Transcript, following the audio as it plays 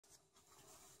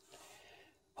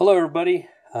Hello everybody.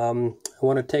 I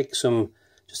want to take just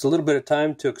a little bit of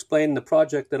time to explain the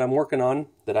project that I'm working on,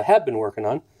 that I have been working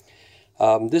on.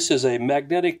 This is a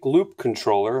magnetic loop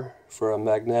controller for a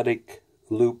magnetic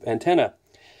loop antenna.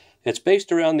 It's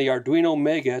based around the Arduino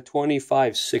Mega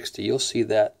 2560. You'll see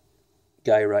that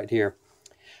guy right here.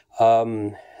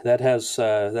 That's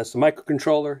the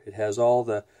microcontroller. It has all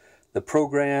the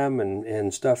program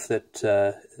and stuff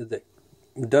that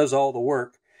does all the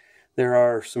work. There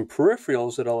are some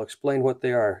peripherals that I'll explain what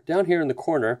they are. Down here in the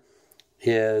corner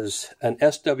is an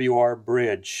SWR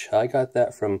bridge. I got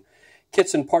that from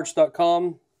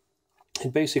kitsandparts.com.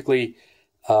 It basically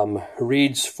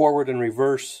reads forward and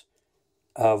reverse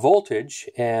voltage,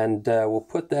 and we'll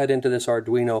put that into this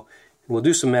Arduino. We'll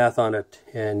do some math on it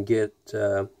and get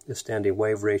the standing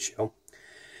wave ratio.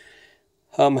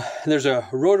 There's a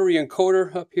rotary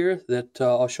encoder up here that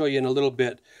I'll show you in a little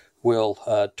bit. Will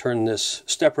turn this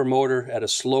stepper motor at a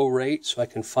slow rate so I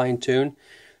can fine tune.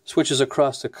 Switches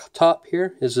across the top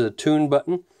here is a tune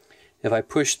button. If I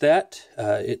push that,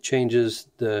 it changes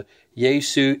the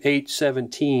Yaesu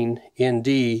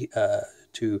FT-817nd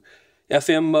to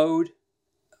FM mode,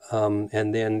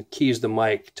 and then keys the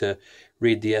mic to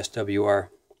read the SWR.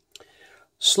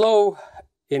 Slow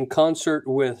in concert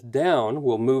with down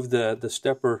will move the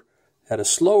stepper at a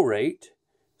slow rate.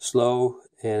 Slow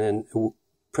and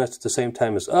pressed at the same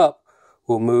time as up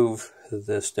will move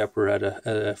the stepper at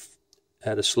a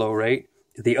slow rate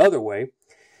the other way,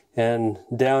 and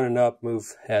down and up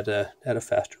move at a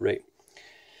faster rate.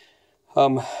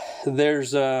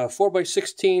 There's a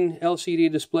 4x16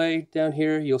 LCD display down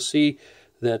here. You'll see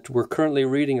that we're currently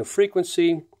reading a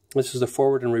frequency. This is the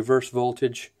forward and reverse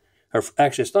voltage. Or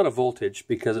actually, it's not a voltage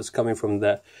because it's coming from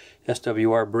the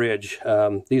SWR bridge.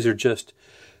 These are just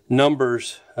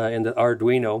numbers in the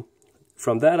Arduino.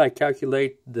 From that, I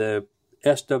calculate the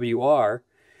SWR.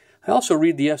 I also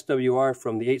read the SWR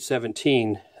from the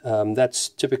 817. That's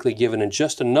typically given in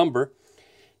just a number,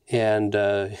 and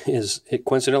is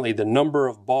coincidentally the number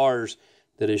of bars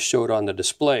that is showed on the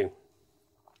display.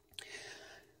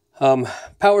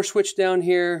 Power switch down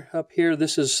here, up here.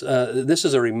 This is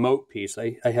a remote piece.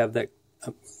 I have that.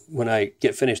 When I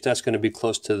get finished, that's going to be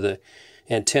close to the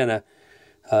antenna.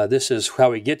 This is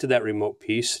how we get to that remote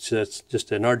piece. So it's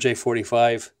just an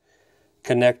RJ45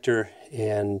 connector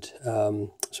and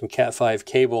some Cat5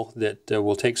 cable that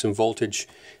will take some voltage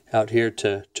out here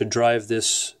to drive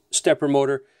this stepper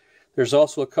motor. There's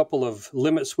also a couple of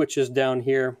limit switches down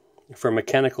here for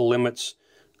mechanical limits.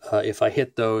 If I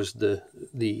hit those, the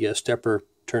stepper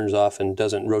turns off and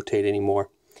doesn't rotate anymore.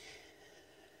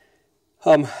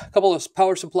 A couple of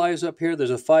power supplies up here. There's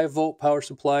a 5-volt power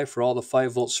supply for all the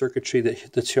 5-volt circuitry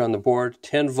that's here on the board.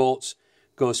 10 volts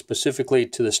goes specifically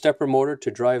to the stepper motor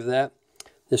to drive that.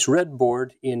 This red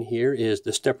board in here is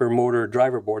the stepper motor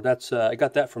driver board. That's I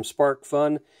got that from Spark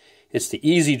Fun. It's the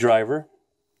easy driver.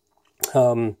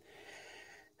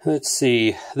 Let's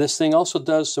see. This thing also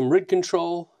does some rig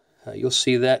control. You'll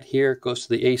see that here. It goes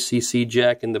to the ACC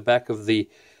jack in the back of the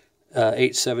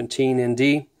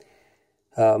 817ND.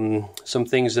 Some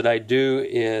things that I do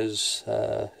is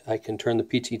I can turn the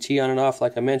PTT on and off,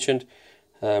 like I mentioned.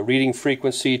 Reading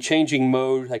frequency, changing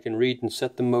mode. I can read and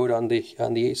set the mode on the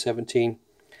 817.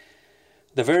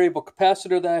 The variable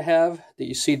capacitor that I have, that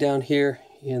you see down here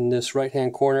in this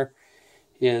right-hand corner,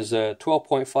 is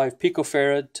 12.5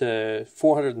 picofarad to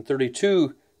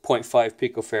 432.5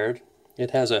 picofarad.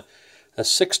 It has a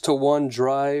 6-to-1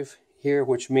 drive here,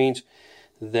 which means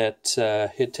that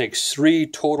it takes 3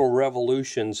 total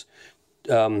revolutions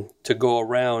to go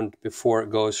around before it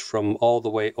goes from all the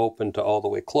way open to all the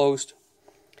way closed.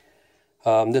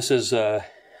 This is a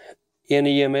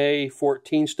NEMA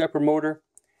 14 stepper motor,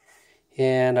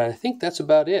 and I think that's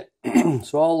about it.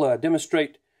 So I'll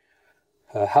demonstrate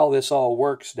how this all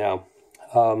works now.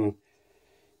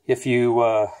 If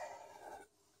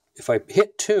I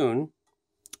hit tune,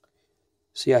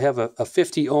 see I have a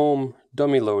 50 ohm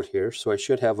dummy load here, so I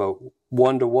should have a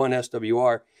 1-to-1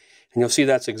 SWR, and you'll see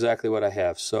that's exactly what I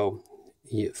have. So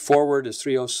forward is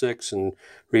 306 and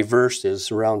reversed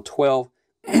is around 12,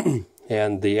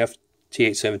 and the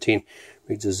FT-817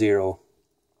 reads a 0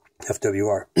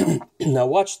 FWR. Now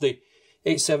watch the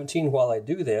 817 while I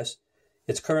do this.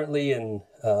 It's currently in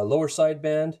lower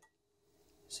sideband.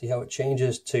 See how it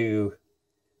changes to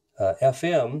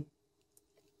FM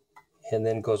and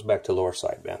then goes back to lower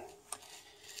sideband.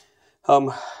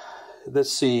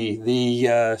 Let's see,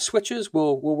 the switches,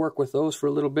 we'll work with those for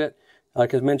a little bit.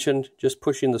 Like I mentioned, just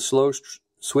pushing the slow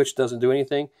switch doesn't do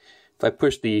anything. If I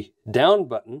push the down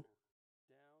button,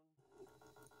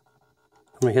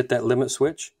 I'm going to hit that limit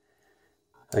switch.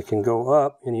 I can go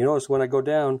up, and you notice when I go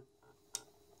down,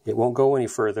 it won't go any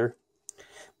further.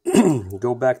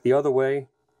 Go back the other way.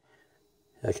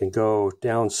 I can go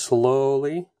down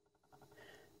slowly,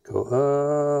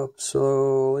 go up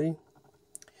slowly.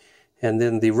 And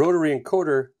then the rotary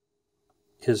encoder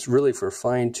is really for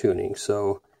fine tuning.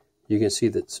 So you can see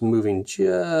that it's moving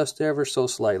just ever so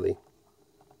slightly.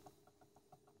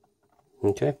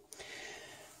 Okay.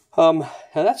 And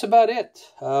that's about it.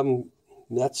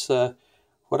 That's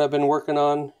what I've been working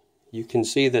on. You can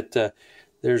see that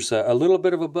there's a little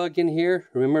bit of a bug in here.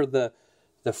 Remember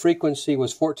the frequency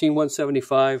was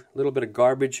 14,175, a little bit of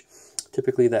garbage.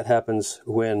 Typically that happens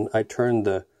when I turn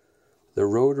the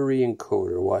rotary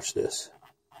encoder. Watch this.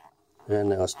 And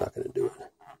now it's not going to do it.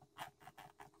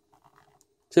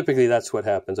 Typically that's what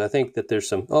happens. I think that there's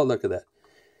some, oh, look at that.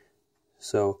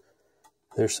 So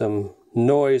there's some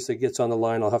noise that gets on the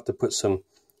line. I'll have to put some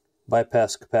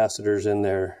bypass capacitors in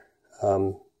there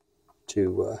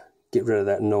to get rid of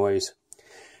that noise.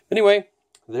 Anyway,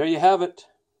 there you have it.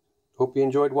 Hope you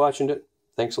enjoyed watching it.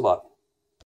 Thanks a lot.